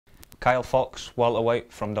Kyle Fox,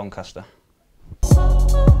 welterweight from Doncaster.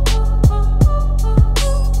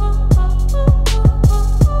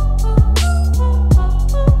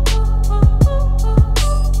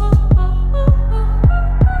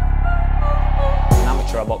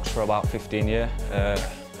 I boxed for about 15 years.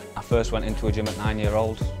 I first went into a gym at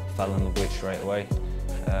 9-year-old, fell in love with it straight away.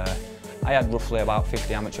 I had roughly about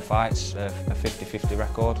 50 amateur fights, a 50-50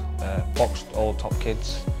 record, boxed all top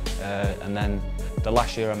kids, and then the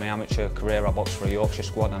last year of my amateur career I boxed for a Yorkshire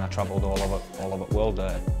squad and I travelled all over the world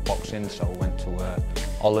boxing, so I went to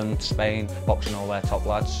Holland, Spain, boxing all their top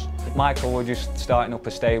lads. Michael was just starting up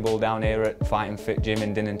a stable down here at Fighting Fit Gym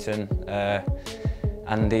in Dinnington,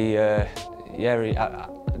 and there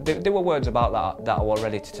were words about that I was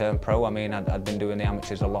ready to turn pro. I mean, I'd been doing the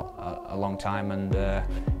amateurs a long time, and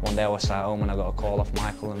one day I was sat home and I got a call off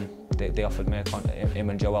Michael, and they offered me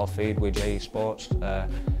him and Joel Feed with JE Sports.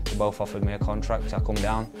 They both offered me a contract. I come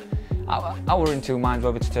down. I were in two minds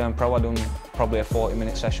whether to turn pro. I'd done probably a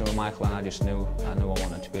 40-minute session with Michael, and I just knew I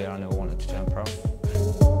wanted to be here. I knew I wanted to turn pro.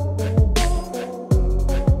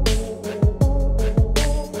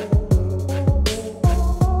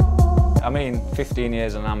 I mean, 15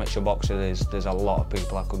 years as an amateur boxer, there's a lot of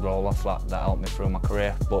people I could roll off that helped me through my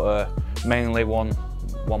career, but mainly one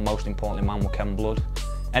most importantly man was Ken Blood.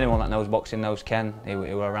 Anyone that knows boxing knows Ken. He was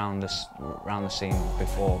around the scene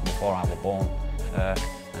before I was born,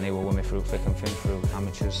 and he was with me through thick and thin, through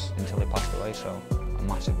amateurs until he passed away, so a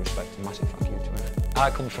massive respect and massive thank you to him.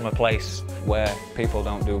 I come from a place where people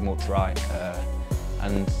don't do much right,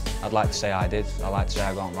 and I'd like to say I did. I like to say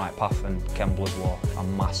I got on the right path, and Ken Blood was a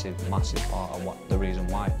massive part of the reason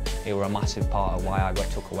why. He was a massive part of why I got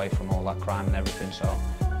took away from all that crime and everything, so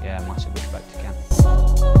yeah, massive respect to Ken.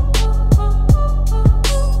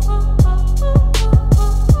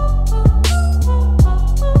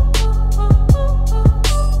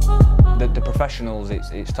 The professionals,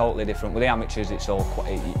 it's totally different. With the amateurs, it's all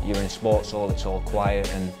you're in a sports hall, it's all quiet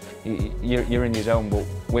and you're in your zone. But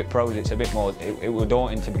with pros, it's a bit more. It was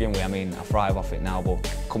daunting to begin with. I mean, I thrive off it now, but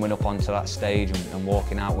coming up onto that stage and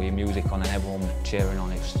walking out with your music on and everyone cheering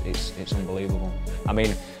on, it's unbelievable. I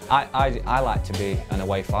mean, I like to be an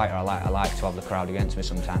away fighter. I like to have the crowd against me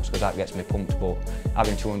sometimes because that gets me pumped. But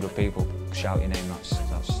having 200 people shout your name, that's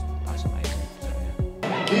amazing. So,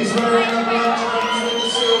 yeah. He's wearing a black trunks with the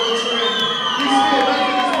silver trim. He's here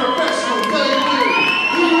making his professional debut.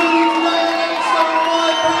 He will play against the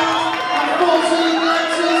white pounds and 14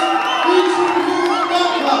 ounces. He's from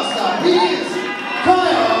Doncaster. He is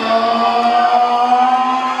Kyle.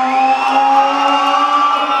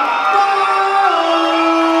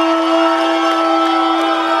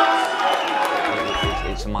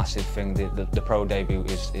 It's a massive thing. The pro debut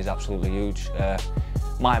is absolutely huge.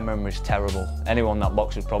 My memory's terrible. Anyone that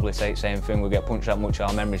boxes would probably say the same thing. We get punched that much,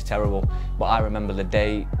 our memory's terrible. But I remember the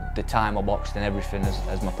day, the time I boxed and everything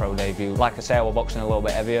as my pro debut. Like I say, I was boxing a little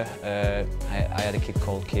bit heavier. I had a kid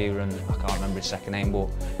called Kieran, I can't remember his second name, but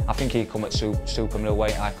I think he come at super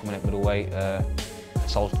middleweight, I come in at middleweight.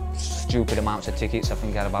 Sold stupid amounts of tickets. I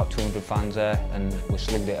think I had about 200 fans there, and we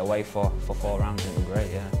slugged it away for 4 rounds, and it was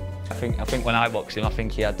great, yeah. I think when I boxed him, I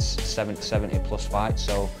think he had 70 plus fights,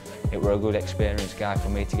 so it was a good experienced guy for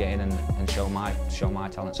me to get in and show my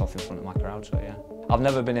talents off in front of my crowd, so yeah. I've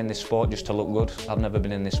never been in this sport just to look good. I've never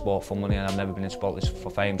been in this sport for money, and I've never been in sport for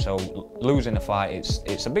fame, so losing a fight,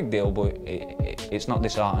 it's a big deal, but it's not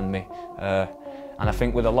disheartened me. And I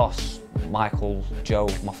think with a loss, Michael, Joe,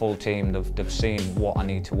 my full team, they've seen what I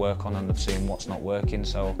need to work on and they've seen what's not working,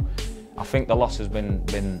 so I think the loss has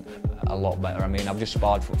been a lot better. I mean, I've just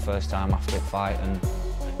sparred for the first time after a fight, and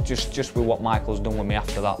just with what Michael's done with me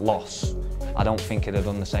after that loss, I don't think he'd have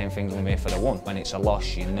done the same things with me if I'd have won. When it's a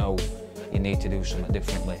loss, you know you need to do something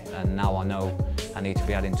differently, and now I know I need to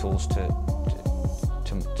be adding tools to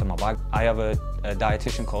my bag. I have a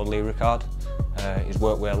dietitian called Lee Ricard. He's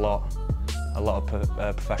worked with a lot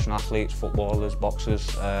of professional athletes, footballers,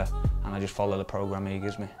 boxers, and I just follow the programme he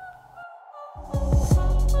gives me.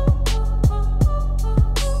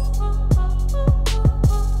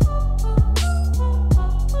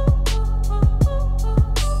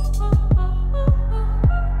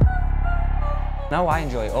 No, I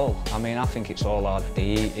enjoy it all. I mean, I think it's all hard. The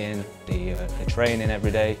eating, the training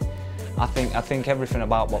every day. I think everything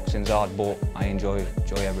about boxing's hard, but I enjoy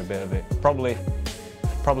every bit of it. Probably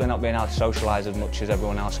not being able to socialise as much as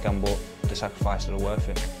everyone else can, but the sacrifices are worth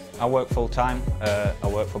it. I work full time. I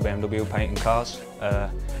work for BMW painting cars.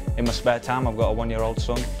 In my spare time, I've got a 1-year-old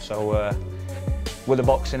son, so with the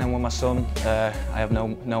boxing and with my son, I have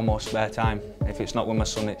no more spare time. If it's not with my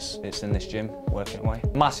son, it's in this gym, working away.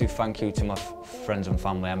 Massive thank you to my friends and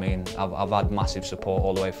family. I mean, I've had massive support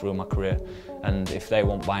all the way through my career, and if they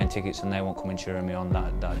want buying tickets and they want coming cheering me on,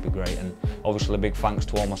 that'd be great. And obviously a big thanks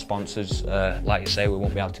to all my sponsors. Like you say, we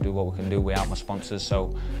won't be able to do what we can do without my sponsors,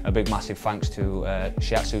 so a big massive thanks to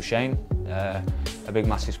Shiatsu Shane, a big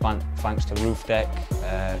massive thanks to Roof Deck,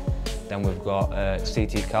 then we've got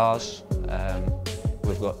CT Cars,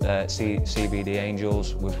 we've got CBD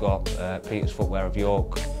Angels, we've got Peter's Footwear of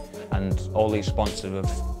York, and all these sponsors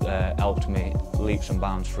have helped me leaps and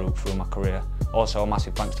bounds through my career. Also a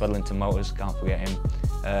massive thanks to Edlington Motors, can't forget him.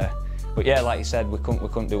 But yeah, like you said, we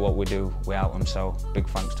couldn't do what we do without them, so big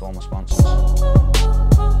thanks to all my sponsors.